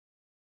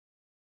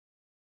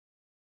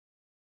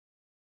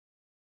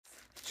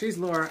She's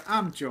Laura.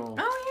 I'm Joel.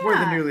 Oh, yeah. We're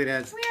the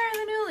Newlydeads. We are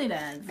the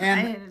Newlydeads. And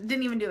I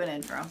didn't even do an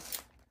intro.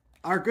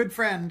 Our good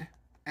friend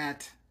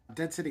at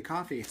Dead City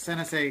Coffee sent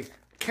us a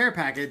care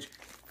package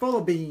full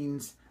of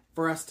beans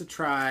for us to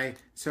try.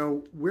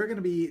 So we're going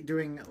to be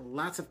doing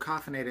lots of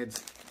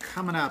Coffinated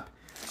coming up.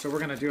 So we're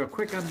going to do a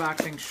quick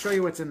unboxing, show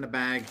you what's in the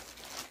bag.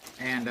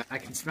 And I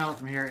can smell it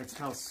from here. It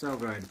smells so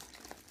good.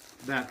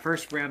 That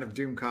first round of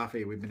Doom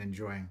coffee we've been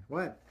enjoying.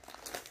 What?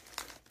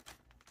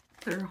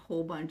 There are a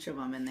whole bunch of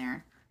them in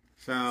there.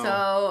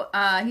 So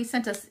he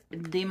sent us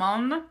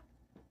Demon. Okay,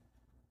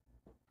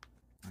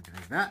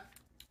 like that.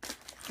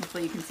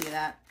 Hopefully you can see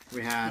that.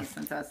 We have... He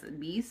sent us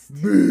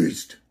Beast.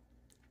 Beast!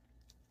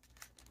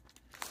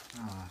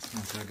 Oh, it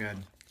smells so good.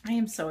 I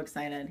am so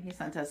excited. He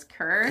sent us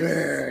Curse.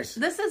 Curse.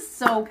 This is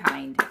so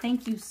kind.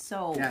 Thank you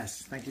so.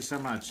 Yes, thank you so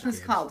much. It's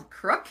called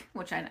Crook,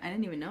 which I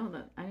didn't even know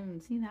that. I didn't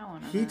even see that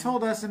one. He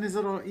told us in his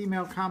little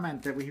email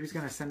comment that he was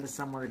going to send us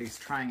somewhere that he's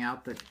trying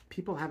out that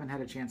people haven't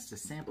had a chance to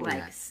sample yet.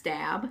 Like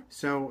Stab.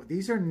 So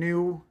these are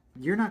new.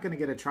 You're not going to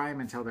get to try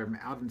them until they're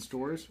out in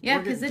stores. Yeah,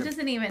 because it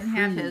doesn't even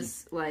have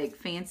his like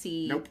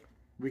fancy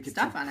we could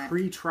stuff on it.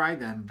 Pre-try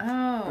them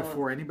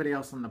before anybody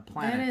else on the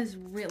planet. That is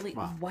really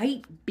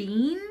white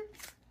bean.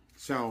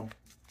 So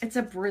it's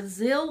a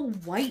Brazil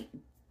white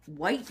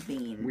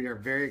bean. We are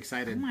very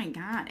excited. Oh my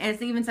god!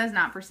 It even says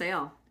not for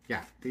sale.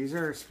 Yeah, these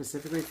are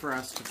specifically for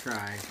us to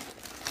try.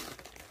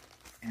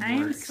 I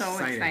am so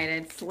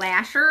excited.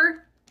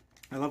 Slasher.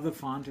 I love the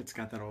font. It's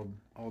got that old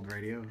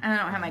radio. I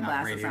don't have my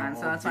glasses on,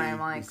 so that's why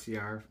I'm like,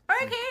 VCR,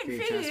 I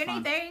can't see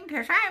anything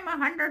because I'm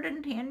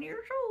 110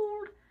 years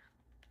old.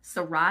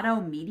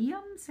 Cerrado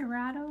medium,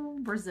 Cerrado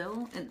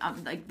Brazil, and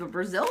like the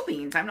Brazil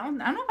beans. I don't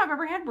know if I've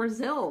ever had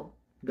Brazil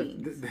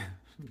beans.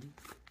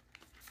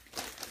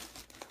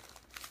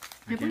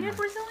 Have we had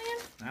Brazilian?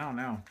 I don't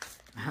know.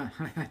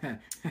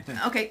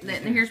 Okay,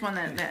 here's one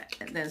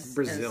that's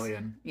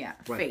Brazilian.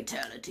 What?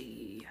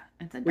 Fatality.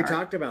 It's a dark, we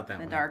talked about that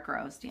one. The dark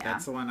roast, yeah.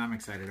 That's the one I'm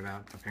excited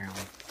about,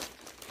 apparently.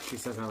 She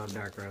says I love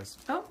dark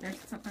roast. Oh, there's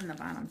something in the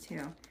bottom,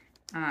 too.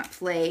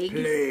 Plague.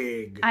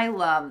 Plague. I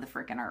love the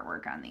freaking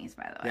artwork on these,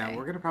 by the way. Yeah,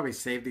 we're going to probably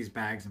save these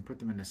bags and put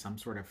them into some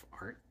sort of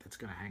art that's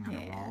going to hang on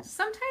the walls.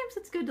 Sometimes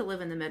it's good to live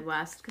in the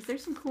Midwest because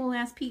there's some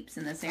cool-ass peeps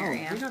in this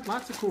area. Oh, we got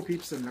lots of cool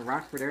peeps in the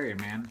Rockford area,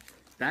 man.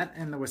 That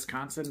and the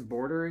Wisconsin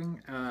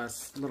bordering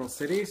little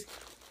cities.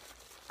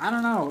 I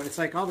don't know. It's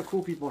like all the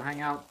cool people hang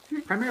out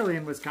primarily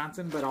in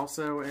Wisconsin, but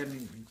also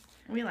in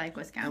we like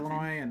Wisconsin,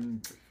 Illinois,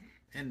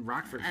 and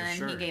Rockford for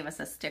sure. And he gave us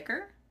a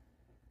sticker.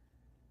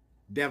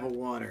 Devil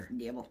water.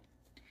 Devil.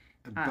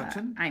 A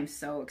button? I'm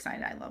so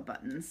excited. I love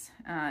buttons.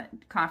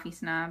 Coffee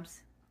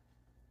snobs.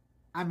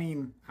 I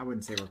mean, I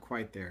wouldn't say we're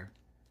quite there.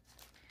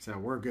 So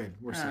we're good.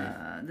 We're safe.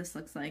 This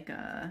looks like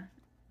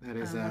that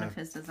is one of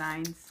his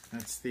designs.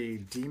 That's the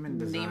demon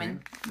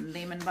design.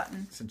 Demon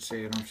button. Since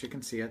I don't know if she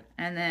can see it.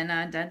 And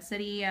then Dead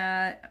City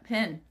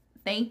pin.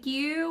 Thank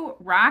you,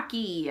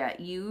 Rocky.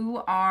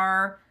 You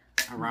are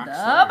a rock the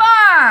star.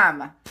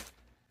 bomb.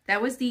 That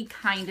was the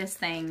kindest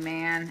thing,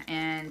 man.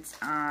 And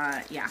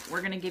yeah,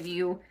 we're gonna give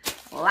you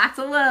lots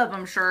of love,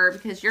 I'm sure,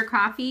 because your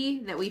coffee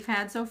that we've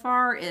had so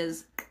far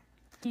is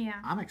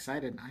I'm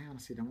excited. I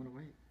honestly don't want to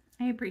wait.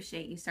 I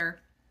appreciate you, sir.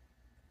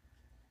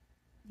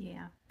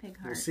 Yeah, big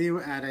heart. We'll see you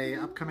at a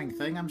upcoming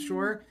thing, I'm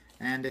sure.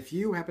 And if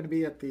you happen to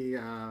be at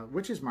the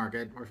Witches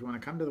Market, or if you want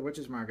to come to the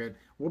Witches Market,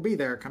 we'll be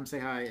there. Come say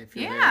hi if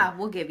you're there.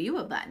 We'll give you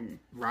a button.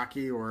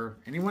 Rocky or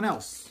anyone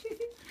else.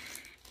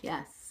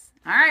 Yes.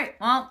 All right.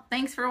 Well,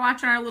 thanks for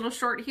watching our little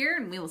short here,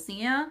 and we will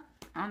see you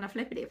on the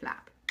flippity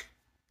flop.